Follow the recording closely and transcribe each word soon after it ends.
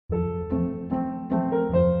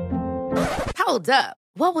Hold up.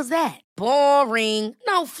 What was that? Boring.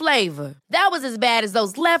 No flavor. That was as bad as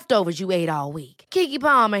those leftovers you ate all week. Keke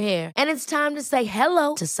Palmer here. And it's time to say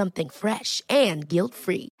hello to something fresh and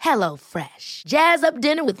guilt-free. Hello Fresh. Jazz up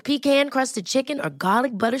dinner with pecan-crusted chicken or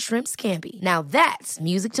garlic butter shrimp scampi. Now that's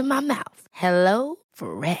music to my mouth. Hello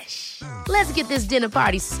Fresh. Let's get this dinner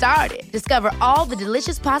party started. Discover all the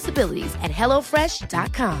delicious possibilities at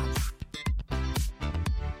hellofresh.com.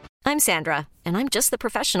 I'm Sandra, and I'm just the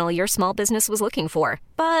professional your small business was looking for.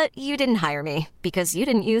 But you didn't hire me because you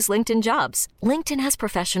didn't use LinkedIn Jobs. LinkedIn has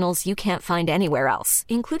professionals you can't find anywhere else,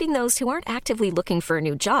 including those who aren't actively looking for a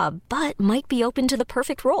new job, but might be open to the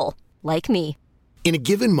perfect role, like me. In a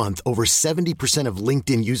given month, over 70% of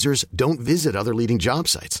LinkedIn users don't visit other leading job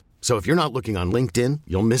sites. So if you're not looking on LinkedIn,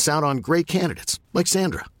 you'll miss out on great candidates, like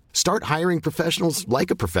Sandra. Start hiring professionals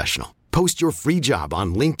like a professional. Post your free job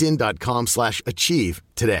on linkedin.com/achieve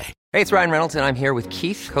today. Hey, it's Ryan Reynolds, and I'm here with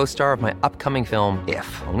Keith, co-star of my upcoming film,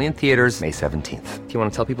 If, only in theaters May 17th. Do you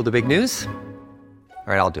want to tell people the big news?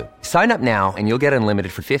 All right, I'll do it. Sign up now and you'll get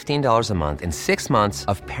unlimited for $15 a month and 6 months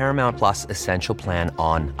of Paramount Plus Essential Plan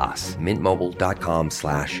on us.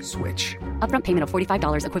 MintMobile.com/switch. Upfront payment of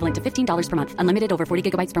 $45 equivalent to $15 per month. Unlimited over 40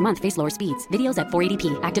 gigabytes per month. Face lower speeds. Videos at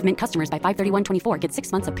 480p. Active Mint customers by 531.24 get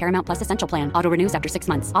 6 months of Paramount Plus Essential Plan. Auto renews after 6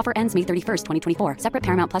 months. Offer ends May 31st, 2024. Separate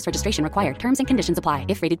Paramount Plus registration required. Terms and conditions apply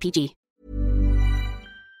if rated PG.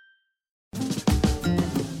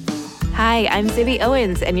 Hi, I'm Zibby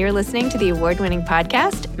Owens, and you're listening to the award-winning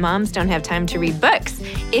podcast, Moms Don't Have Time to Read Books.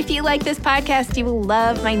 If you like this podcast, you will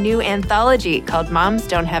love my new anthology called Moms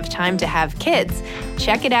Don't Have Time to Have Kids.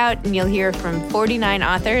 Check it out, and you'll hear from 49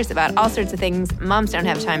 authors about all sorts of things moms don't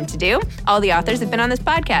have time to do. All the authors have been on this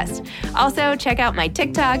podcast. Also, check out my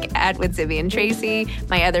TikTok, @with Zibby and Tracy,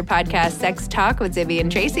 my other podcast, Sex Talk with Zibby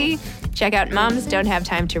and Tracy. Check out Moms Don't Have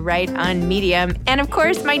Time to Write on Medium. And of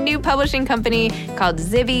course, my new publishing company called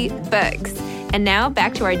Zibby Books. And now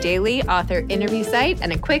back to our daily author interview site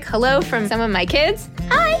and a quick hello from some of my kids.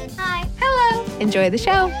 Hi. Hi. Hello. Enjoy the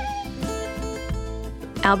show.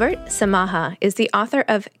 Albert Samaha is the author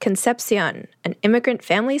of CONCEPCION, An Immigrant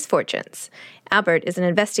Family's Fortunes. Albert is an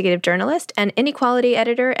investigative journalist and inequality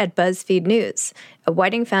editor at BuzzFeed News, a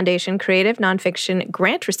Whiting Foundation Creative Nonfiction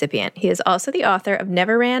Grant recipient. He is also the author of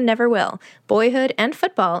Never Ran, Never Will, Boyhood and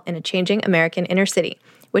Football in a Changing American Inner City,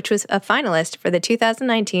 which was a finalist for the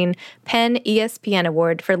 2019 PEN ESPN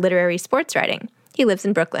Award for Literary Sports Writing. He lives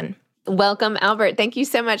in Brooklyn. Welcome, Albert. Thank you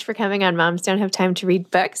so much for coming on Moms Don't Have Time to Read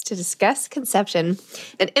Books to discuss Conception,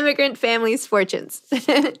 an immigrant family's fortunes.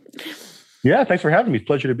 Yeah, thanks for having me.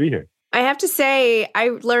 Pleasure to be here. I have to say, I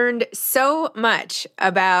learned so much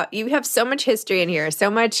about, you have so much history in here, so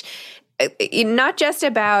much, not just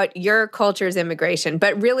about your culture's immigration,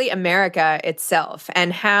 but really America itself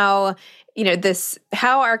and how,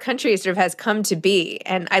 how our country sort of has come to be.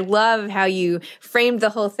 And I love how you framed the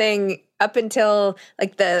whole thing up until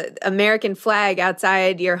like the American flag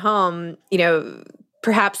outside your home,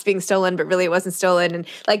 perhaps being stolen, but really it wasn't stolen. And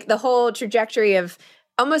like the whole trajectory of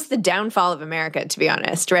almost the downfall of America, to be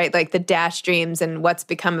honest, right? Like the dashed dreams and what's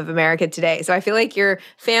become of America today. So I feel like your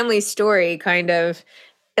family story kind of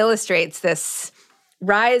illustrates this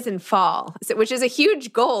rise and fall, which is a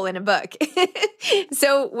huge goal in a book.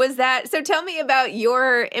 So tell me about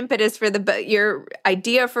your impetus for the book, your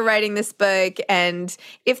idea for writing this book, and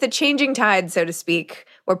if the changing tides, so to speak,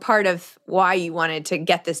 were part of why you wanted to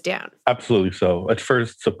get this down. Absolutely. So at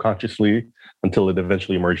first, subconsciously, until it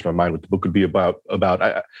eventually emerged in my mind what the book would be about.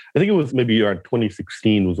 I think it was maybe around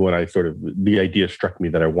 2016 was when the idea struck me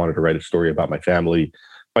that I wanted to write a story about my family.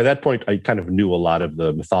 By that point, I kind of knew a lot of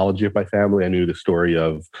the mythology of my family. I knew the story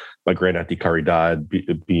of my grand-auntie Caridad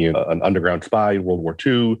being an underground spy in World War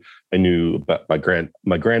II. I knew about my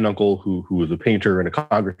granduncle who was a painter and a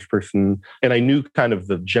congressperson. And I knew kind of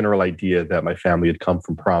the general idea that my family had come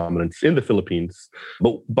from prominence in the Philippines.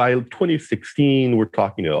 But by 2016, we're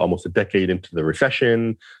talking almost a decade into the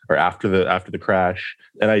recession or after the crash.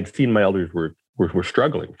 And I'd seen my elders were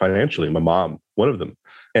struggling financially. My mom, one of them.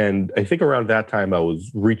 And I think around that time, I was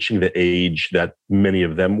reaching the age that many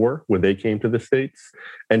of them were when they came to the States.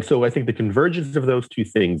 And so I think the convergence of those two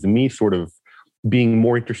things, me sort of being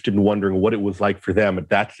more interested in wondering what it was like for them at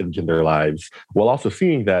that stage in their lives, while also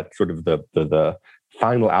seeing that sort of the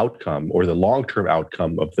final outcome or the long-term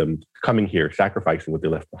outcome of them coming here, sacrificing what they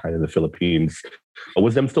left behind in the Philippines,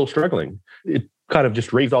 was them still struggling. It kind of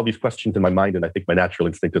just raised all these questions in my mind. And I think my natural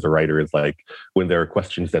instinct as a writer is like, when there are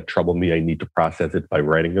questions that trouble me, I need to process it by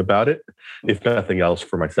writing about it, if nothing else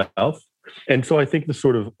for myself. And so I think the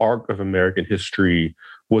sort of arc of American history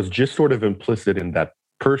was just sort of implicit in that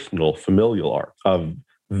personal, familial arc of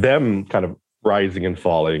them kind of rising and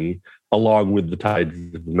falling, along with the tides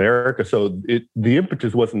of America. So the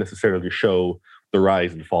impetus wasn't necessarily to show the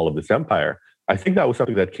rise and fall of this empire. I think that was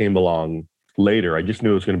something that came along later. I just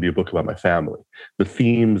knew it was going to be a book about my family. The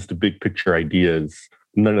themes, the big picture ideas,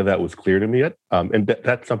 none of that was clear to me yet. And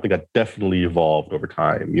that's something that definitely evolved over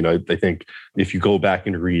time. I think if you go back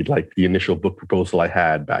and read like the initial book proposal I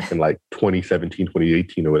had back in like 2017,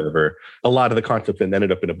 2018 or whatever, a lot of the concepts that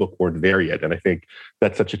ended up in a book weren't there yet. And I think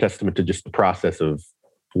that's such a testament to just the process of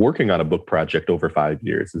working on a book project over 5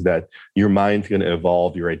 years, is that your mind's going to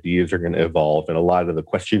evolve, your ideas are going to evolve, and a lot of the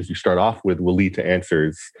questions you start off with will lead to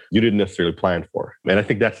answers you didn't necessarily plan for. And I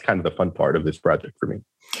think that's kind of the fun part of this project for me.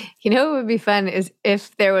 What would be fun is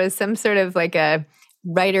if there was some sort of like a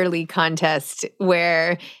writerly contest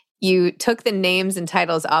where you took the names and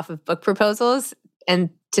titles off of book proposals and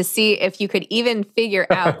to see if you could even figure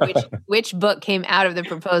out which book came out of the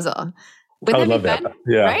proposal. Wouldn't that be fun? That.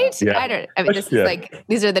 Yeah. Right? Yeah. This is like,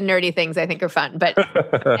 these are the nerdy things I think are fun. But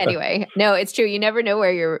anyway, no, it's true. You never know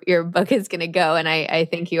where your book is going to go. And I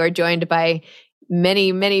think you are joined by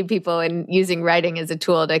many, many people in using writing as a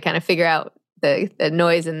tool to kind of figure out the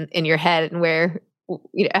noise in your head and where,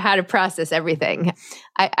 how to process everything.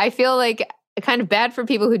 I feel like kind of bad for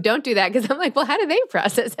people who don't do that because I'm like, well, how do they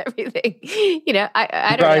process everything?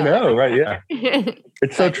 I don't know. I know, right? Yeah.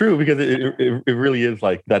 It's so true because it really is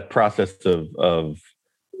like that process of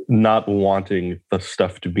not wanting the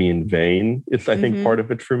stuff to be in vain. It's, I think, part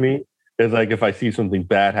of it for me is like if I see something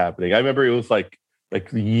bad happening. I remember it was like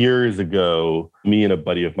years ago, me and a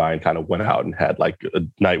buddy of mine kind of went out and had like a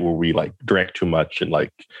night where we like drank too much and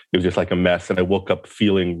like it was just like a mess. And I woke up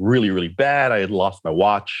feeling really, really bad. I had lost my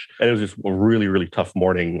watch and it was just a really, really tough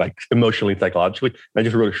morning, like emotionally and psychologically. And I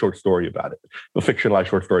just wrote a short story about it, a fictionalized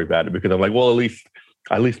short story about it, because I'm like, well, at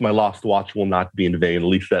least my lost watch will not be in vain. At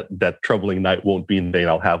least that troubling night won't be in vain.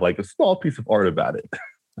 I'll have like a small piece of art about it.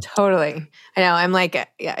 Totally. I know. I'm like,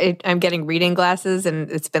 I'm getting reading glasses and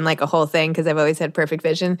it's been like a whole thing because I've always had perfect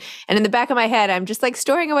vision. And in the back of my head, I'm just like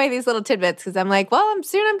storing away these little tidbits because I'm like, well, I'm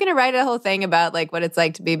going to write a whole thing about like what it's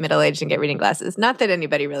like to be middle-aged and get reading glasses. Not that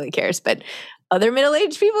anybody really cares, but other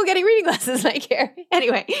middle-aged people getting reading glasses might care.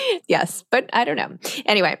 Anyway, yes, but I don't know.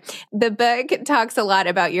 Anyway, the book talks a lot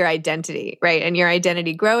about your identity, right? And your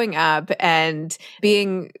identity growing up and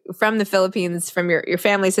being from the Philippines, from your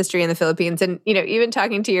family's history in the Philippines. And, even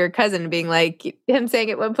talking to your cousin being like, him saying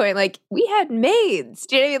at one point, like, we had maids,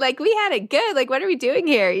 do you know what I mean? Like, we had it good. Like, what are we doing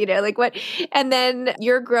here? Like what? And then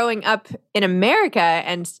you're growing up in America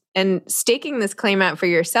and staking this claim out for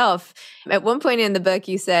yourself. At one point in the book,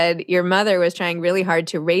 you said your mother was trying really hard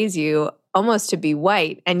to raise you almost to be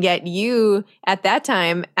white. And yet you, at that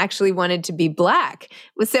time, actually wanted to be Black.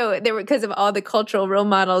 So there were, because of all the cultural role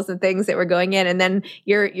models and things that were going in. And then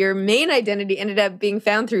your main identity ended up being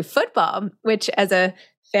found through football, which as a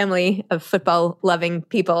family of football loving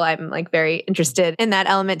people, I'm like very interested in that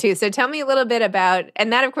element too. So tell me a little bit about,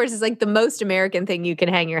 and that of course is like the most American thing you can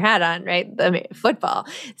hang your hat on, right? The football.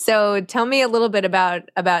 So tell me a little bit about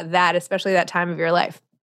that, especially that time of your life.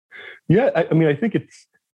 Yeah. I mean, I think it's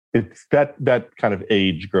that kind of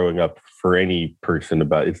age growing up for any person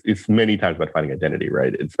it's many times about finding identity,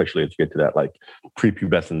 right? Especially as you get to that like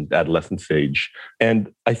prepubescent adolescent stage.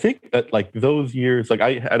 And I think that like those years, like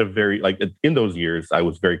I had in those years, I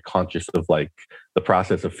was very conscious of like the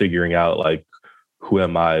process of figuring out like, who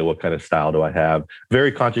am I? What kind of style do I have?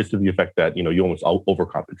 Very conscious of the effect that, you almost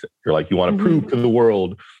overcompensate. You're like, you want to prove to the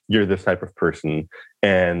world you're this type of person.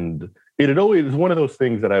 And it had always one of those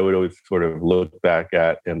things that I would always sort of look back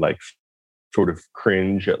at and like sort of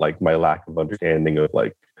cringe at like my lack of understanding of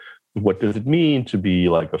like, what does it mean to be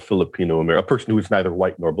like a Filipino American, a person who is neither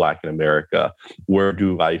white nor Black in America? Where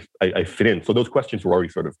do I fit in? So those questions were already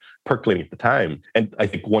sort of percolating at the time. And I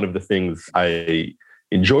think one of the things I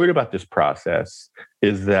enjoyed about this process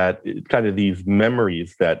is that kind of these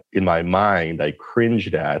memories that in my mind I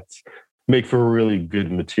cringed at make for really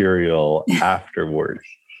good material afterwards.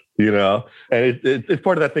 And it's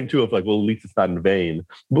part of that thing too of like, well, at least it's not in vain.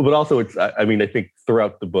 But also I think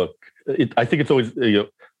throughout the book, I think it's always,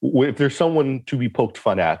 if there's someone to be poked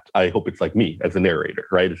fun at, I hope it's like me as a narrator,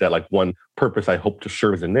 right? Is that like one purpose I hope to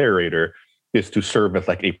serve as a narrator is to serve as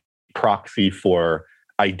like a proxy for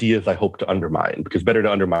ideas I hope to undermine, because better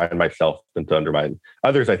to undermine myself than to undermine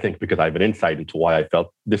others, I think, because I have an insight into why I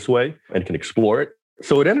felt this way and can explore it.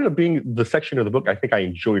 So it ended up being the section of the book I think I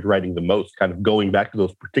enjoyed writing the most, kind of going back to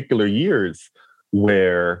those particular years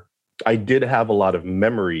where I did have a lot of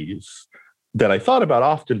memories that I thought about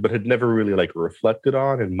often, but had never really like reflected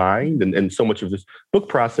on in mind. And so much of this book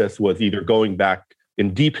process was either going back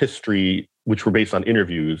in deep history, which were based on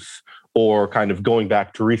interviews, or kind of going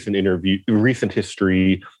back to recent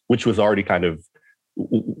history, which was already kind of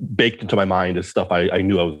baked into my mind as stuff I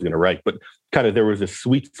knew I was going to write. But kind of there was a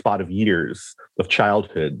sweet spot of years of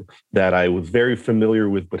childhood that I was very familiar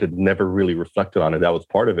with, but had never really reflected on it. That was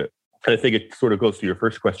part of it. And I think it sort of goes to your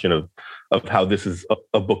first question of how this is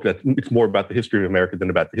a book that it's more about the history of America than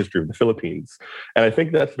about the history of the Philippines. And I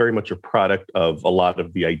think that's very much a product of a lot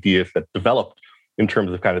of the ideas that developed in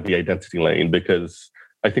terms of kind of the identity lane, because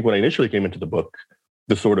I think when I initially came into the book,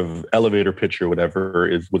 the sort of elevator pitch or whatever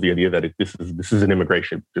was the idea that this is an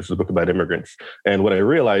immigration. This is a book about immigrants. And what I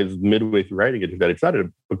realized midway through writing it is that it's not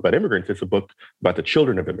a book about immigrants. It's a book about the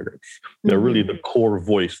children of immigrants. They're really the core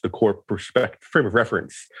voice, the core perspective, frame of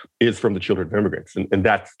reference is from the children of immigrants. And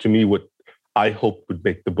that's, to me, what I hope would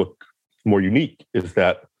make the book more unique, is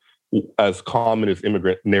that as common as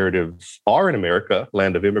immigrant narratives are in America,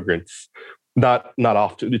 land of immigrants, not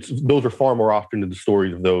often. Those are far more often in the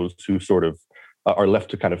stories of those who sort of are left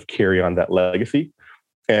to kind of carry on that legacy.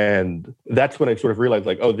 And that's when I sort of realized,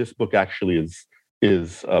 like, oh, this book actually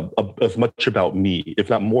is as much about me, if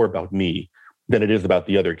not more about me, than it is about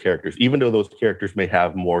the other characters. Even though those characters may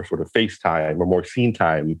have more sort of face time or more scene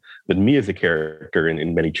time than me as a character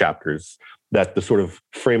in many chapters, that the sort of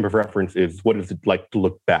frame of reference is what is it like to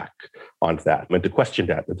look back on that and to question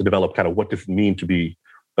that and to develop kind of what does it mean to be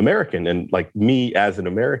American. And like me as an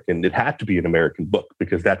American, it had to be an American book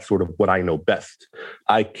because that's sort of what I know best.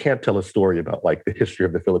 I can't tell a story about like the history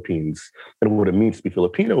of the Philippines and what it means to be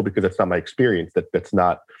Filipino because that's not my experience. That's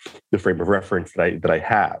not the frame of reference that I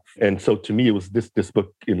have. And so to me, it was this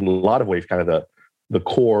book in a lot of ways, kind of the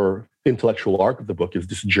core intellectual arc of the book is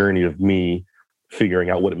this journey of me figuring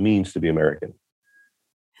out what it means to be American.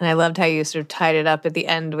 And I loved how you sort of tied it up at the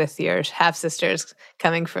end with your half-sisters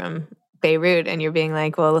coming from Beirut, and you're being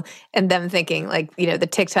like, well, and them thinking like, you know, the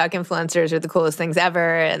TikTok influencers are the coolest things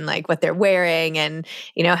ever, and like what they're wearing, and,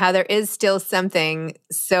 you know, how there is still something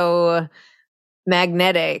so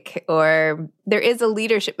magnetic, or there is a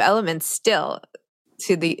leadership element still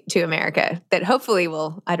to America that hopefully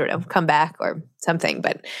will, I don't know, come back or something,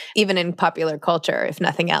 but even in popular culture, if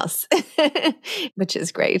nothing else, which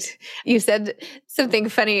is great. You said something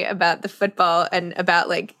funny about the football and about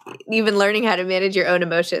like even learning how to manage your own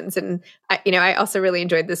emotions. And I also really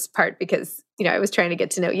enjoyed this part because, you know, I was trying to get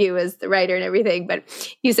to know you as the writer and everything, but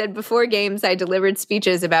you said before games, I delivered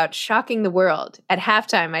speeches about shocking the world. At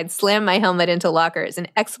halftime, I'd slam my helmet into lockers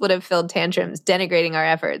and expletive-filled tantrums denigrating our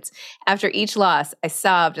efforts. After each loss, I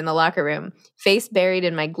sobbed in the locker room, face buried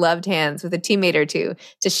in my gloved hands with a teammate or two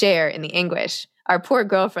to share in the anguish. Our poor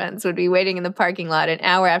girlfriends would be waiting in the parking lot an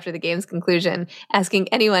hour after the game's conclusion, asking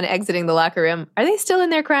anyone exiting the locker room, are they still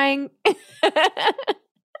in there crying?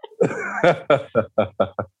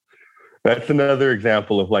 That's another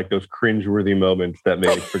example of like those cringeworthy moments that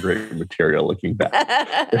make for great material looking back.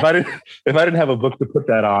 If I didn't have a book to put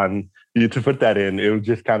that on, to put that in, it would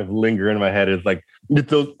just kind of linger in my head. It's like,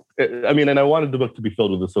 and I wanted the book to be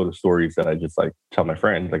filled with the sort of stories that I just like tell my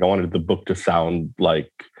friends. Like I wanted the book to sound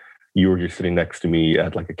like you were just sitting next to me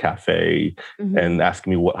at like a cafe and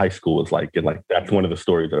asking me what high school was like. And like, that's one of the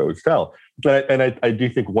stories that I always tell. And I do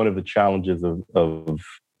think one of the challenges of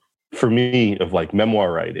for me, of like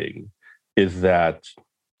memoir writing is that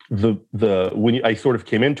when I sort of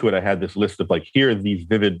came into it, I had this list of like, here are these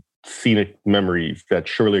vivid scenic memories that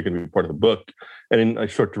surely are going to be part of the book. And then I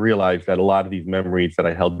start to realize that a lot of these memories that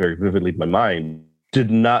I held very vividly in my mind did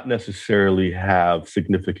not necessarily have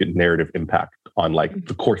significant narrative impact on like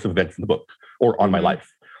the course of events in the book or on my life,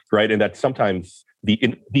 right? And that sometimes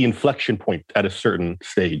the inflection point at a certain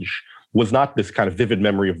stage was not this kind of vivid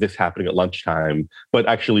memory of this happening at lunchtime, but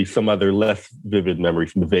actually some other less vivid memory,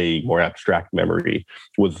 some vague, more abstract memory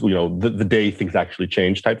was, you know, the day things actually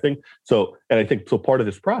changed type thing. So, and I think, so part of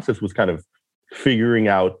this process was kind of figuring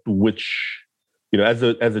out which, you know, as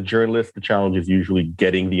a journalist, the challenge is usually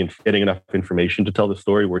getting enough information to tell the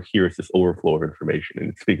story, where here is this overflow of information and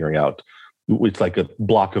it's figuring out, it's like a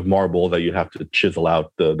block of marble that you have to chisel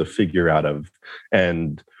out the figure out of.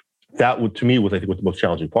 And that would, to me, was, I think, what the most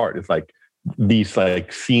challenging part is like these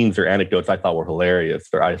like scenes or anecdotes I thought were hilarious,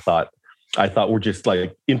 or I thought were just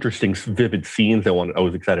like interesting, vivid scenes I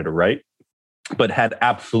was excited to write, but had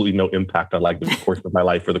absolutely no impact on like the course of my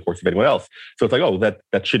life or the course of anyone else. So it's like, oh,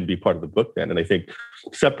 that shouldn't be part of the book then. And I think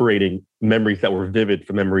separating memories that were vivid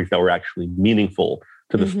from memories that were actually meaningful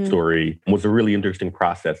to the story was a really interesting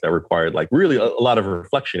process that required like really a lot of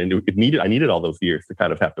reflection. And I needed all those years to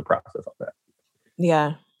kind of have to process all that.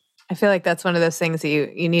 Yeah. I feel like that's one of those things that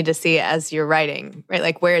you need to see as you're writing, right?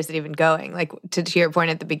 Like, where is it even going? Like to your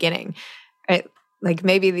point at the beginning, right? like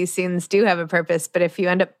maybe these scenes do have a purpose, but if you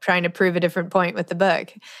end up trying to prove a different point with the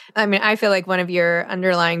book, I mean, I feel like one of your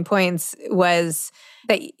underlying points was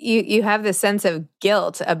that you have this sense of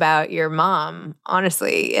guilt about your mom,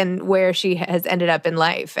 honestly, and where she has ended up in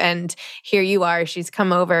life. And here you are, she's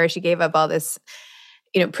come over, she gave up all this,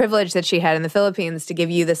 privilege that she had in the Philippines to give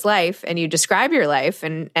you this life, and you describe your life,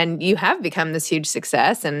 and you have become this huge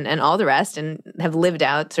success and all the rest, and have lived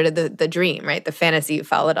out sort of the dream, right? The fantasy, you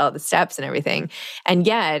followed all the steps and everything. And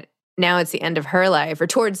yet now it's the end of her life, or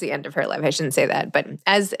towards the end of her life. I shouldn't say that, but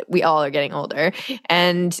as we all are getting older,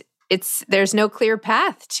 and there's no clear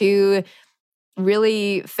path to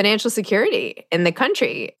really financial security in the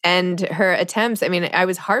country. And her attempts, I mean, I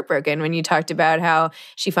was heartbroken when you talked about how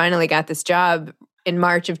she finally got this job in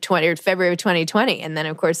February of 2020. And then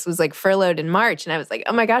of course was like furloughed in March. And I was like,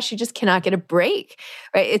 oh my gosh, she just cannot get a break,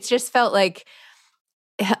 right? It's just felt like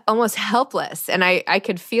almost helpless. And I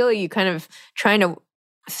could feel you kind of trying to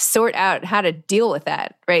sort out how to deal with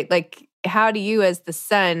that, right? Like, how do you as the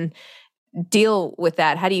son deal with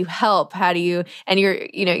that? How do you help? How do you, and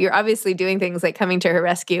you're obviously doing things like coming to her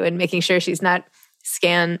rescue and making sure she's not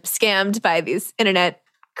scammed by these internet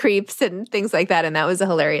creeps and things like that. And that was a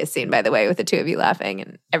hilarious scene, by the way, with the two of you laughing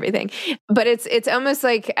and everything. But it's almost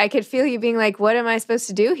like I could feel you being like, what am I supposed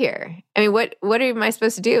to do here? I mean, what am I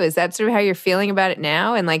supposed to do? Is that sort of how you're feeling about it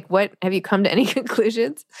now? And like, what, have you come to any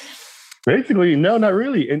conclusions? Basically, no, not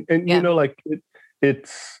really. And yeah.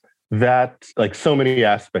 It's that, like, so many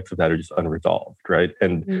aspects of that are just unresolved, right?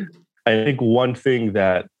 And I think one thing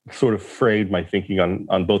that sort of framed my thinking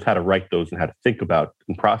on both how to write those and how to think about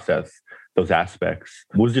and process those aspects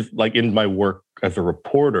was just like in my work as a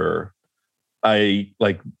reporter, I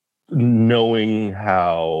like knowing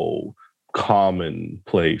how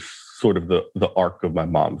commonplace sort of the arc of my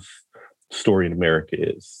mom's story in America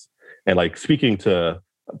is. And like speaking to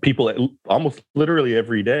people almost literally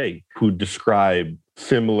every day who describe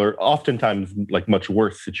similar, oftentimes like much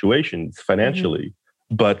worse situations financially,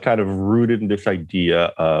 but kind of rooted in this idea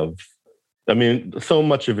of, I mean, so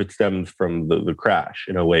much of it stems from the crash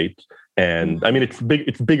in '08. And I mean, it's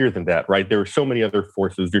bigger than that, right? There are so many other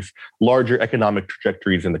forces. There's larger economic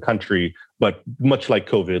trajectories in the country, but much like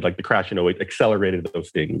COVID, like the crash in '08 accelerated those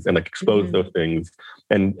things and like exposed those things,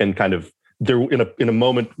 and kind of they're in a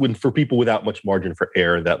moment when for people without much margin for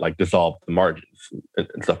error that like dissolved the margins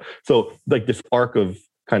and stuff. So like this arc of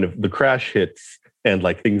kind of the crash hits and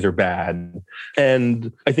like things are bad.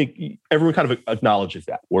 And I think everyone kind of acknowledges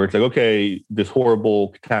that, where it's like, okay, this horrible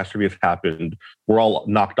catastrophe has happened. We're all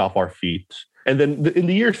knocked off our feet. And then in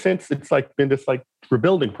the years since, it's like been this like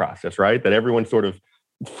rebuilding process, right? That everyone sort of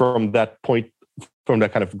from that point, from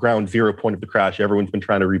that kind of ground zero point of the crash, everyone's been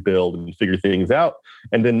trying to rebuild and figure things out.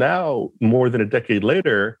 And then now, more than a decade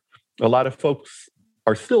later, a lot of folks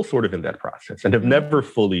are still sort of in that process and have never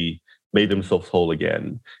fully made themselves whole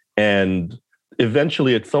again. And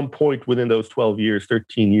eventually, at some point within those 12 years,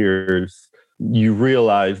 13 years, you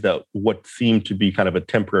realize that what seemed to be kind of a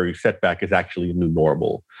temporary setback is actually a new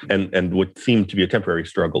normal. And what seemed to be a temporary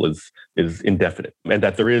struggle is indefinite. And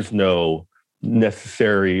that there is no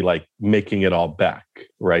necessary like making it all back,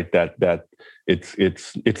 right? That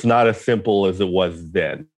it's not as simple as it was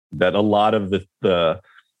then. That a lot of the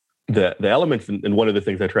elements, and one of the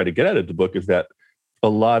things I try to get at in the book is that a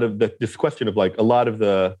lot of this question of like a lot of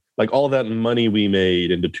the like all that money we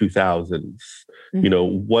made in the 2000s,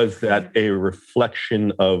 was that a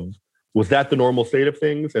reflection of, was that the normal state of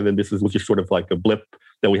things? And then this was just sort of like a blip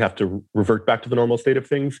that we have to revert back to the normal state of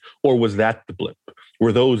things? Or was that the blip?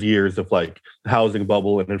 Were those years of like housing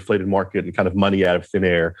bubble and inflated market and kind of money out of thin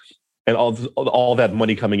air and all that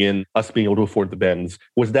money coming in, us being able to afford the Benz,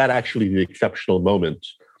 was that actually the exceptional moment?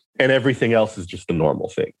 And everything else is just the normal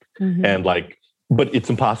thing. And like, but it's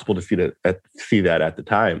impossible to see that at the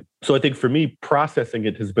time. So I think for me, processing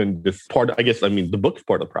it has been this part, I guess, I mean, the book's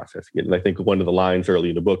part of processing it. And I think one of the lines early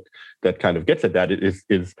in the book that kind of gets at that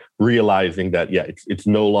is realizing that, yeah, it's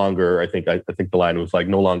no longer, I think the line was like,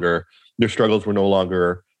 no longer, their struggles were no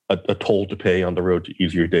longer a toll to pay on the road to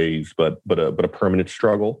easier days, but a permanent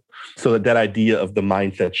struggle. So that idea of the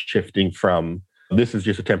mindset shifting from, this is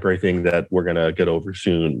just a temporary thing that we're going to get over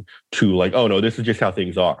soon, to like, oh no, this is just how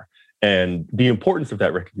things are. And the importance of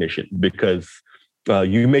that recognition, because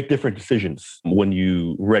you make different decisions when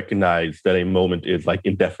you recognize that a moment is like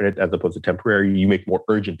indefinite as opposed to temporary. You make more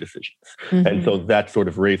urgent decisions. And so that sort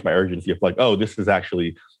of raised my urgency of like, oh, this is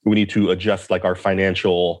actually, we need to adjust like our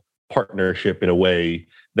financial partnership in a way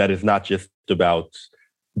that is not just about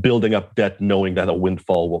building up debt, knowing that a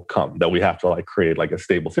windfall will come, that we have to like create like a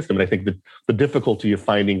stable system. And I think that the difficulty of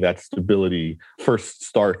finding that stability first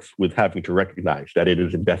starts with having to recognize that it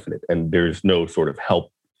is indefinite and there's no sort of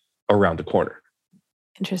help around the corner.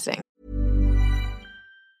 Interesting.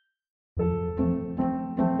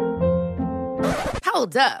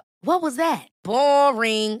 Hold up. What was that?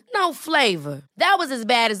 Boring. No flavor. That was as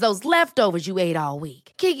bad as those leftovers you ate all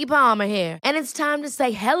week. Keke Palmer here, and it's time to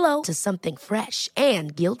say hello to something fresh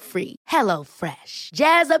and guilt-free. Hello Fresh.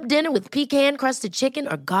 Jazz up dinner with pecan-crusted chicken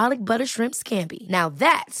or garlic butter shrimp scampi. Now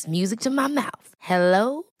that's music to my mouth.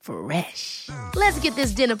 Hello Fresh. Let's get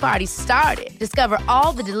this dinner party started. Discover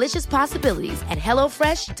all the delicious possibilities at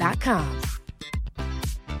hellofresh.com.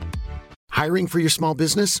 Hiring for your small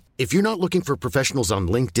business? If you're not looking for professionals on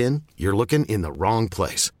LinkedIn, you're looking in the wrong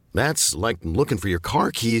place. That's like looking for your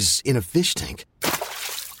car keys in a fish tank.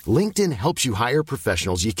 LinkedIn helps you hire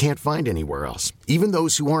professionals you can't find anywhere else, even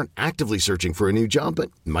those who aren't actively searching for a new job but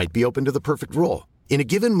might be open to the perfect role. In a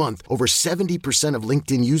given month, over 70% of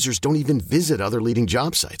LinkedIn users don't even visit other leading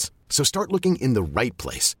job sites. So start looking in the right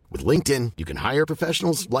place. With LinkedIn, you can hire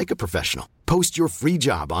professionals like a professional. Post your free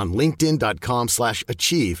job on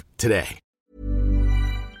linkedin.com/achieve today.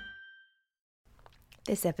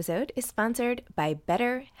 This episode is sponsored by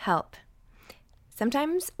BetterHelp.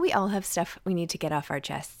 Sometimes we all have stuff we need to get off our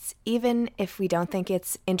chests. Even if we don't think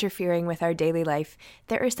it's interfering with our daily life,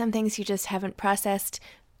 there are some things you just haven't processed,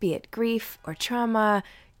 be it grief or trauma,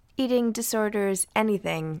 eating disorders,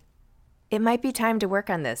 anything. It might be time to work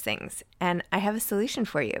on those things, and I have a solution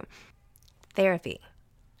for you. Therapy.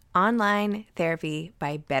 Online therapy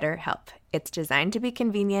by BetterHelp. It's designed to be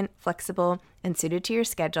convenient, flexible, and suited to your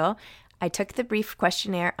schedule. I took the brief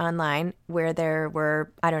questionnaire online where there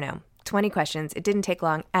were, 20 questions. It didn't take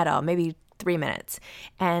long at all, maybe 3 minutes.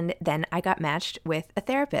 And then I got matched with a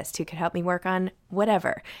therapist who could help me work on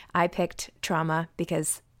whatever. I picked trauma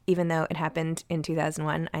because even though it happened in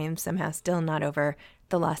 2001, I am somehow still not over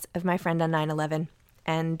the loss of my friend on 9/11.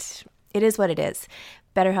 And it is what it is.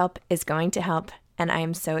 BetterHelp is going to help. And I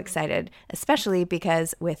am so excited, especially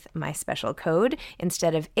because with my special code,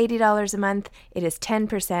 instead of $80 a month, it is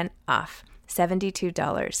 10% off,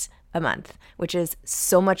 $72 a month, which is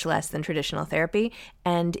so much less than traditional therapy.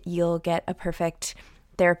 And you'll get a perfect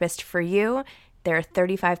therapist for you. There are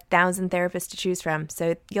 35,000 therapists to choose from,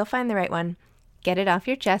 so you'll find the right one. Get it off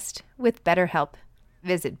your chest with BetterHelp.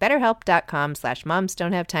 Visit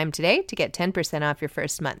betterhelp.com/momsdon'thavetime today to get 10% off your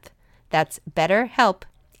first month. That's BetterHelp,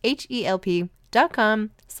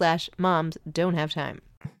 HELP.com/momsdon'thavetime.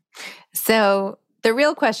 So the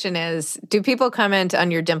real question is, do people comment on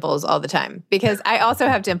your dimples all the time? Because I also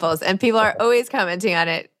have dimples and people are always commenting on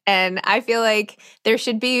it. And I feel like there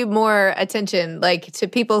should be more attention, like, to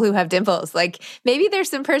people who have dimples. Like, maybe there's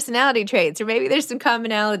some personality traits, or maybe there's some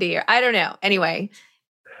commonality, or I don't know. Anyway,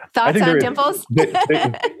 thoughts on dimples? They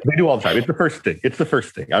do all the time. It's the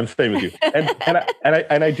first thing. I'm staying with you. And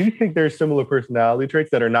I do think there's similar personality traits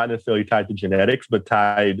that are not necessarily tied to genetics, but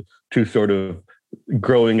tied to sort of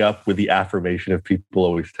growing up with the affirmation of people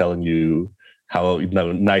always telling you how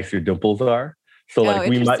nice your dimples are. So like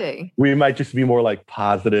we might just be more like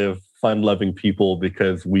positive, fun-loving people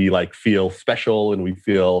because we like feel special and we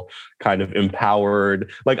feel kind of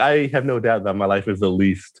empowered. Like, I have no doubt that my life is at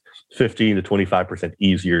least 15 to 25%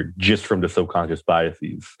 easier just from the subconscious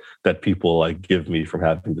biases that people like give me from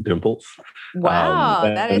having the dimples. Wow,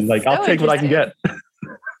 that is like, I'll take what I can get.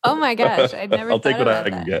 Oh my gosh, I never. I'll take what I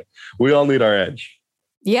can get. We all need our edge.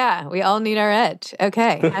 Yeah, we all need our edge.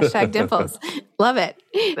 Okay. Hashtag dimples. Love it.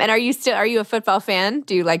 And are you a football fan?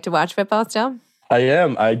 Do you like to watch football still? I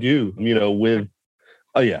am. I do.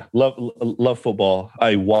 Love football.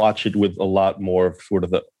 I watch it with a lot more of sort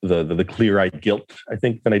of the clear-eyed guilt, I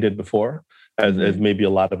think, than I did before, as maybe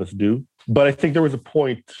a lot of us do. But I think there was a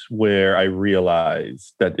point where I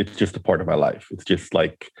realized that it's just a part of my life. It's just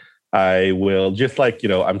like,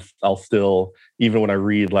 I'll still, even when I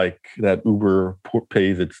read like that Uber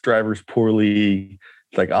pays its drivers poorly,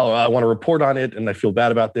 it's like, oh, I want to report on it and I feel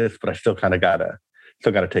bad about this, but I still kind of gotta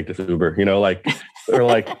take this Uber,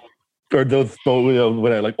 or those,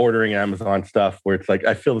 when I like ordering Amazon stuff where it's like,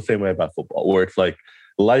 I feel the same way about football, where it's like,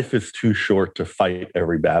 life is too short to fight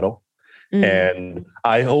every battle. And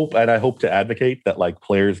I hope to advocate that like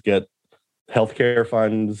players get healthcare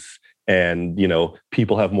funds, and,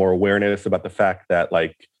 people have more awareness about the fact that,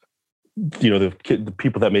 like, the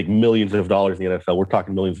people that make millions of dollars in the NFL, we're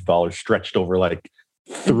talking millions of dollars stretched over like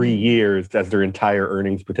 3 years as their entire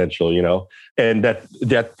earnings potential, and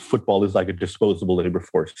that football is like a disposable labor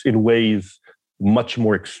force in ways much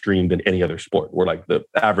more extreme than any other sport, where like the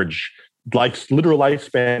average literal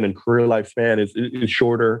lifespan and career lifespan is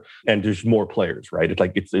shorter, and there's more players, right? It's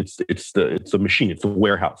like it's a machine, it's a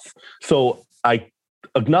warehouse. So I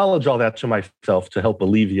acknowledge all that to myself to help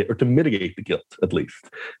alleviate or to mitigate the guilt, at least,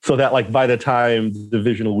 so that like by the time the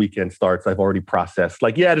divisional weekend starts, I've already processed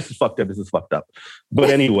like, yeah, this is fucked up. But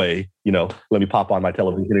anyway, let me pop on my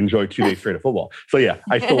television and enjoy 2 days straight of football. So yeah,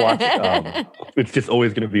 I still watch. It's just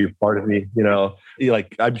always going to be a part of me.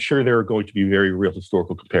 Like I'm sure there are going to be very real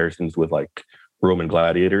historical comparisons with like Roman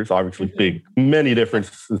gladiators, obviously many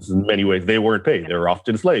differences in many ways. They weren't paid. They were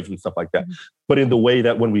often slaves and stuff like that. But in the way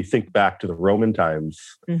that when we think back to the Roman times,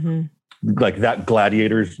 like that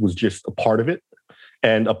gladiators was just a part of it,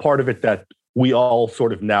 and a part of it that we all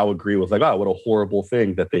sort of now agree was like, oh, what a horrible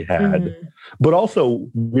thing that they had. But also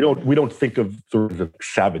we don't think of sort of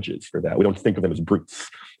savages for that. We don't think of them as brutes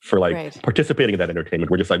for like participating in that entertainment.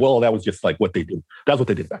 We're just like, well, that was just like what they did. That's what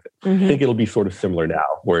they did back then. I think it'll be sort of similar now,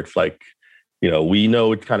 where it's like, we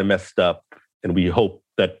know it's kind of messed up, and we hope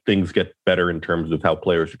that things get better in terms of how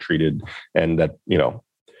players are treated. And that,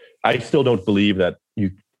 I still don't believe that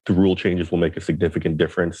the rule changes will make a significant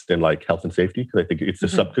difference in like health and safety, because I think it's the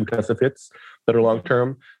subconcussive hits that are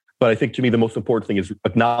long-term. But I think to me, the most important thing is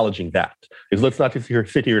acknowledging that. Is let's not just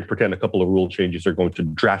sit here and pretend a couple of rule changes are going to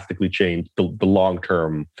drastically change the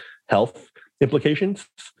long-term health implications.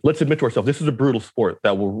 Let's admit to ourselves, this is a brutal sport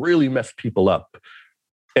that will really mess people up.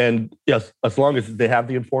 And yes, as long as they have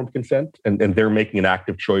the informed consent and they're making an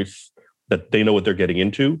active choice that they know what they're getting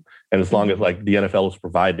into, and as long as like the NFL is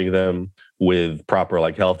providing them with proper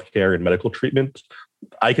like healthcare and medical treatment,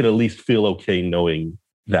 I can at least feel okay knowing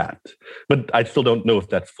that. But I still don't know if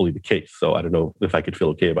that's fully the case. So I don't know if I could feel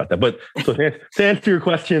okay about that. But so to answer your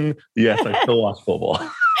question, yes, I still watch football.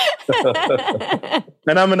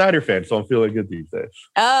 And I'm a Niner fan, so I'm feeling good these days.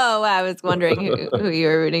 Oh, I was wondering who you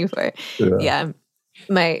were rooting for. Yeah.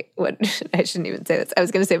 I shouldn't even say this. I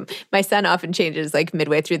was going to say my son often changes like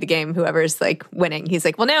midway through the game. Whoever's like winning, he's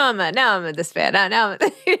like, "Well, now I'm a this fan. Now."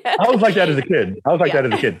 I was like that as a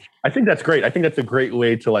kid. I think that's great. I think that's a great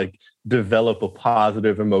way to like develop a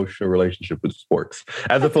positive emotional relationship with sports,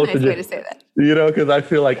 as opposed to just, way to say that. Because I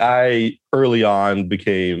feel like I early on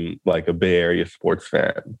became like a Bay Area sports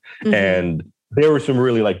fan, and there were some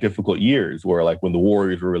really like difficult years where like when the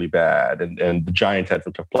Warriors were really bad and the Giants had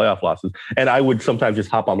some tough playoff losses. And I would sometimes just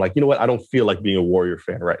hop on like, you know what? I don't feel like being a Warrior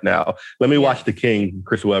fan right now. Let me watch the King,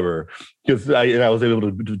 Chris Webber, because I was able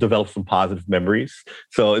to develop some positive memories.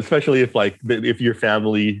 So especially if your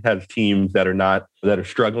family has teams that are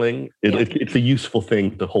struggling, it's a useful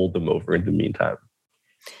thing to hold them over in the meantime.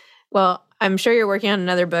 Well, I'm sure you're working on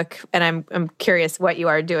another book, and I'm curious what you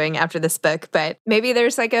are doing after this book, but maybe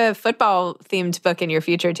there's like a football themed book in your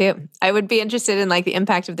future too. I would be interested in like the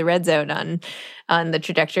impact of the red zone on the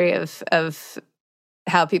trajectory of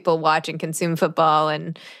how people watch and consume football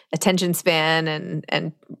and attention span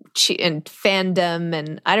and fandom.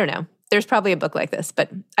 And I don't know, there's probably a book like this, but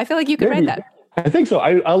I feel like you could write that. I think so.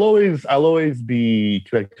 I'll always be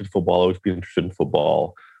connected to football. I'll always be interested in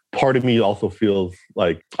football. Part of me also feels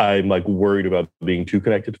like I'm like worried about being too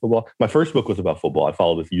connected to football. My first book was about football. I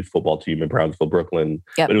followed this youth football team in Brownsville, Brooklyn.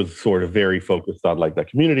 But it was sort of very focused on like that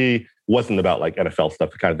community. Wasn't about like NFL stuff,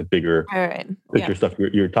 kind of the bigger picture stuff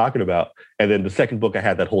you're talking about. And then the second book, I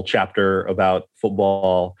had that whole chapter about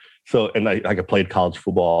football. So, and I played college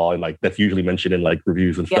football, and like that's usually mentioned in like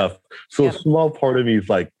reviews and stuff. So a small part of me is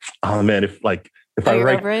like, oh man, if I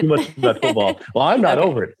write too much about football, well, I'm not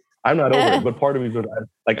over it. I'm not over it, but part of me is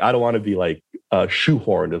like, I don't want to be like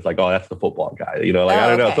shoehorned as like, oh, that's the football guy, I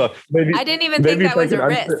don't know. So maybe I didn't even think that was a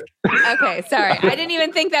risk. Okay, sorry. I didn't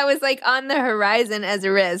even think that was like on the horizon as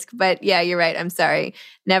a risk, but yeah, you're right. I'm sorry.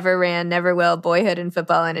 Never ran, never will. Boyhood and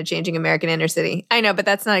football in a changing American inner city. I know, but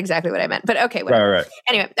that's not exactly what I meant. But okay, whatever. Right.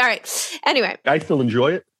 Anyway, all right. Anyway, I still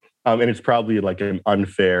enjoy it. And it's probably like an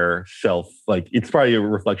unfair it's probably a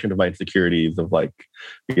reflection of my insecurities of like,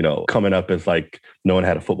 coming up as like, no one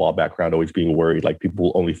had a football background, always being worried, like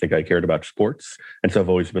people only think I cared about sports. And so I've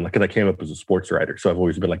always been like, because I came up as a sports writer. So I've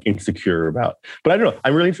always been like insecure about, but I don't know.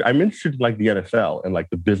 I'm interested in like the NFL and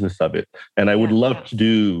like the business of it. And I would love to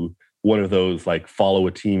do one of those like follow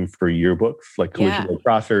a team for yearbooks, like collision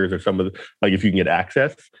crossers or some of the, like if you can get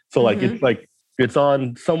access. So like, it's like, it's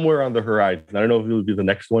on somewhere on the horizon. I don't know if it will be the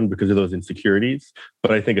next one because of those insecurities,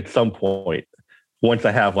 but I think at some point, once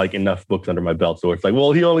I have like enough books under my belt, so it's like,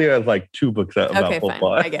 well, he only has like 2 books about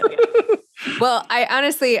football. Fine. I get it. Well, I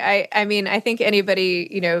honestly, I mean, I think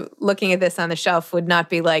anybody, looking at this on the shelf would not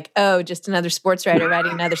be like, oh, just another sports writer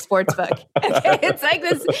writing another sports book. Okay? It's like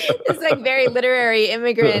this like very literary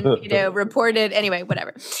immigrant, reported. Anyway,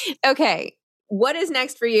 whatever. Okay. What is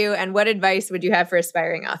next for you, and what advice would you have for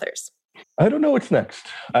aspiring authors? I don't know what's next.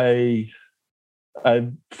 I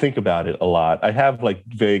think about it a lot. I have like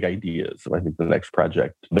vague ideas of, I think, the next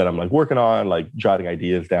project that I'm like working on, like jotting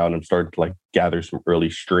ideas down and starting to like gather some early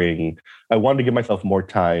string. I wanted to give myself more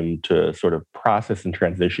time to sort of process and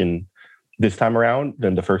transition this time around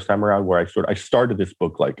than the first time around, where I started this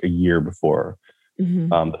book like a year before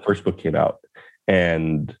the first book came out.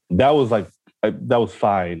 And that was like, that was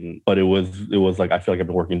fine, but it was like, I feel like I've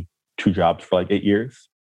been working 2 jobs for like 8 years.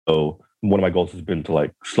 So one of my goals has been to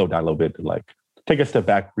like slow down a little bit and like take a step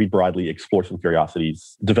back, read broadly, explore some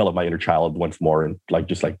curiosities, develop my inner child once more, and like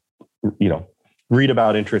just like, you know, read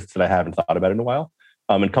about interests that I haven't thought about in a while,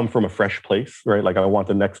 and come from a fresh place, right? Like I want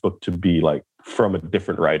the next book to be like from a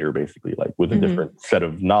different writer, basically, like with a different set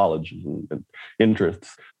of knowledge and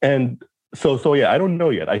interests. And so yeah, I don't know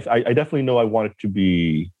yet. I definitely know I want it to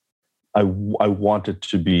be, I want it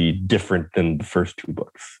to be different than the first 2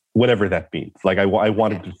 books, whatever that means. Like I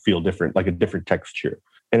want it to feel different, like a different texture.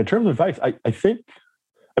 And in terms of advice, I think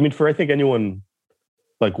anyone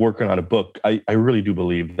like working on a book, I really do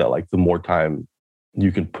believe that like the more time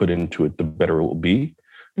you can put into it, the better it will be.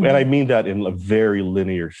 And I mean that in a very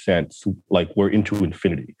linear sense, like we're into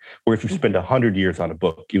infinity, where if you spend 100 years on a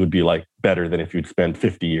book, it would be like better than if you'd spend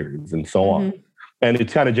 50 years and so on. And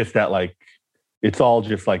it's kind of just that, like, it's all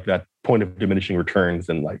just like that point of diminishing returns.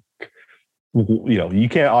 And like, you know, you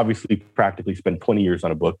can't obviously practically spend 20 years on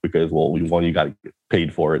a book because, well, 1, you got to get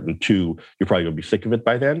paid for it. And 2, you're probably going to be sick of it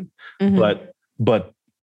by then. But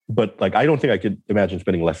like, I don't think I could imagine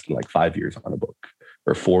spending less than like 5 years on a book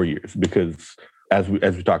or 4 years, because as we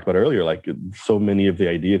talked about earlier, like so many of the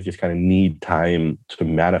ideas just kind of need time to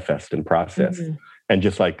manifest and process. And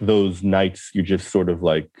just like those nights, you're just sort of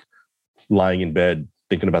like lying in bed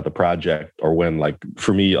thinking about the project, or when, like,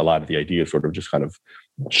 for me, a lot of the ideas sort of just kind of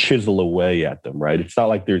chisel away at them, right? It's not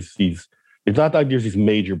like there's these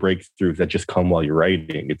major breakthroughs that just come while you're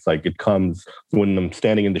writing. It's like it comes when I'm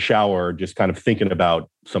standing in the shower, just kind of thinking about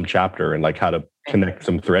some chapter and like how to connect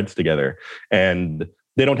some threads together. And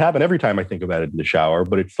they don't happen every time I think about it in the shower,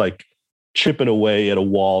 but it's like chipping away at a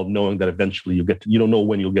wall, knowing that eventually you don't know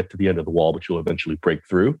when you'll get to the end of the wall, but you'll eventually break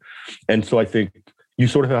through. And so I think you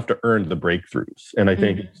sort of have to earn the breakthroughs. And I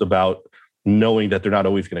think it's about knowing that they're not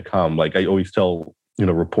always going to come. Like I always tell, you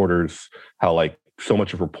know, reporters how like so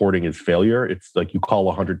much of reporting is failure. It's like you call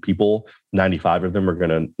 100 people, 95 of them are going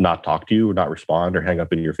to not talk to you or not respond or hang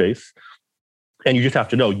up in your face. And you just have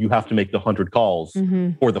to know you have to make the 100 calls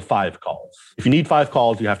or the 5 calls. If you need 5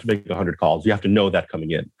 calls, you have to make 100 calls. You have to know that coming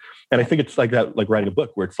in. And I think it's like that, like writing a book,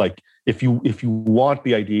 where it's like, if you want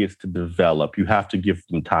the ideas to develop, you have to give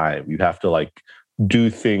them time. You have to like do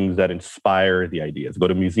things that inspire the ideas, go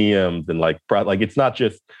to museums and like it's not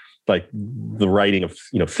just like the writing of,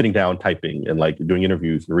 you know, sitting down, typing and like doing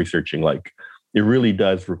interviews and researching. Like it really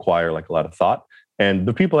does require like a lot of thought. And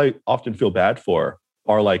the people I often feel bad for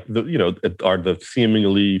are like the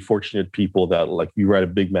seemingly fortunate people that like you write a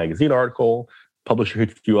big magazine article, publisher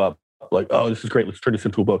hits you up like, oh, this is great, let's turn this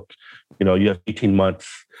into a book. You know, you have 18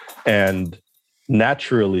 months, and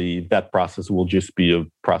naturally that process will just be a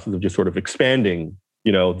process of just sort of expanding,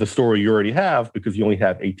 you know, the story you already have, because you only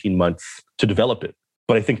have 18 months to develop it.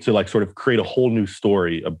 But I think to like sort of create a whole new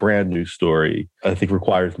story, a brand new story, I think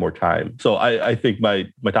requires more time. So I think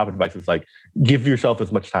my top advice is like, give yourself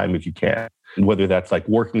as much time as you can. And whether that's like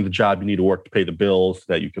working the job you need to work to pay the bills so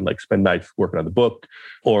that you can like spend nights working on the book,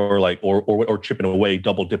 or like or chipping away,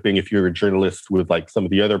 double dipping if you're a journalist with like some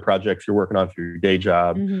of the other projects you're working on for your day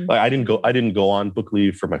job. Like I didn't go on book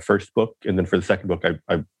leave for my first book, and then for the second book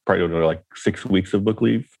I probably don't know, like 6 weeks of book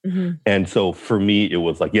leave. And so for me it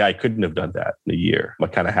was like, yeah, I couldn't have done that in a year. I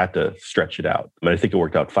kind of had to stretch it out. I mean, I think it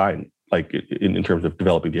worked out fine, like in terms of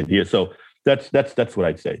developing the idea. So that's what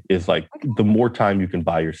I'd say is like the more time you can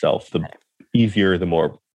buy yourself, the easier, the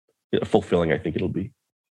more fulfilling I think it'll be.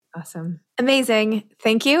 Awesome. Amazing.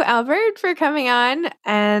 Thank you, Albert, for coming on.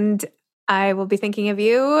 And I will be thinking of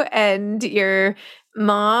you and your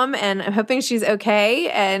mom, and I'm hoping she's okay.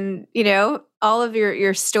 And, you know, all of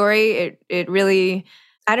your story, it really,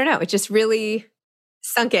 I don't know, it just really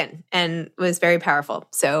sunk in and was very powerful.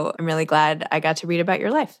 So I'm really glad I got to read about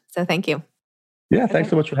your life. So thank you. Yeah, thanks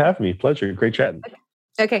so much for having me. Pleasure. Great chatting.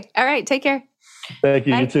 Okay. All right. Take care. Thank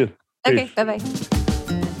you. Bye. You too. Okay. Peace. Bye-bye.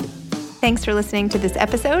 Thanks for listening to this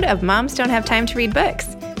episode of Moms Don't Have Time to Read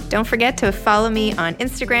Books. Don't forget to follow me on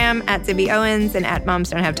Instagram at Zibby Owens and at Moms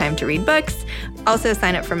Don't Have Time to Read Books. Also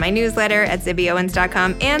sign up for my newsletter at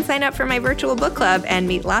zibbyowens.com and sign up for my virtual book club and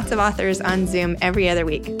meet lots of authors on Zoom every other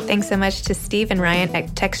week. Thanks so much to Steve and Ryan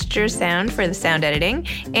at Texture Sound for the sound editing.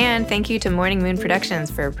 And thank you to Morning Moon Productions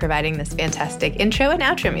for providing this fantastic intro and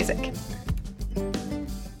outro music.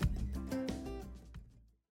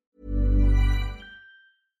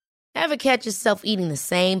 Ever catch yourself eating the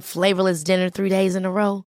same flavorless dinner 3 days in a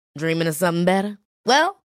row? Dreaming of something better?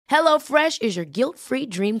 Well, HelloFresh is your guilt-free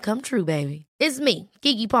dream come true, baby. It's me,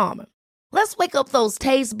 Keke Palmer. Let's wake up those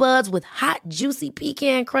taste buds with hot, juicy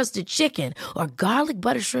pecan-crusted chicken or garlic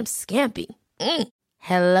butter shrimp scampi.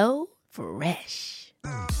 Hello Fresh.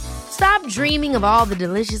 Stop dreaming of all the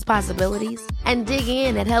delicious possibilities and dig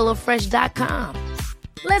in at HelloFresh.com.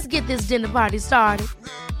 Let's get this dinner party started.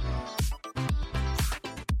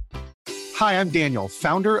 Hi, I'm Daniel,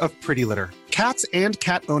 founder of Pretty Litter. Cats and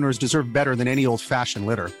cat owners deserve better than any old-fashioned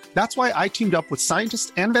litter. That's why I teamed up with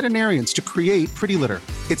scientists and veterinarians to create Pretty Litter.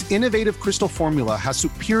 Its innovative crystal formula has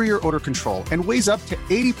superior odor control and weighs up to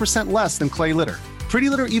 80% less than clay litter. Pretty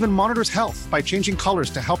Litter even monitors health by changing colors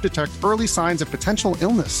to help detect early signs of potential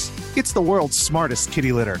illness. It's the world's smartest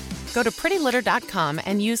kitty litter. Go to prettylitter.com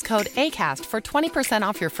and use code ACAST for 20%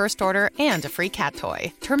 off your first order and a free cat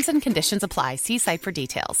toy. Terms and conditions apply. See site for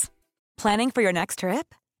details. Planning for your next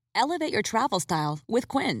trip? Elevate your travel style with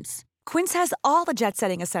Quince. Quince has all the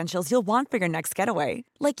jet-setting essentials you'll want for your next getaway,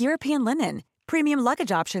 like European linen, premium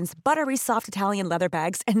luggage options, buttery soft Italian leather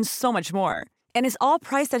bags, and so much more. And is all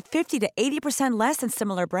priced at 50 to 80% less than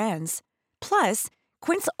similar brands. Plus,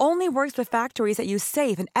 Quince only works with factories that use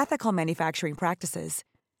safe and ethical manufacturing practices.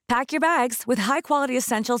 Pack your bags with high-quality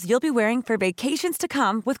essentials you'll be wearing for vacations to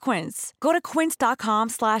come with Quince. Go to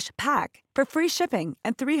quince.com/pack for free shipping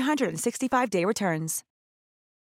and 365-day returns.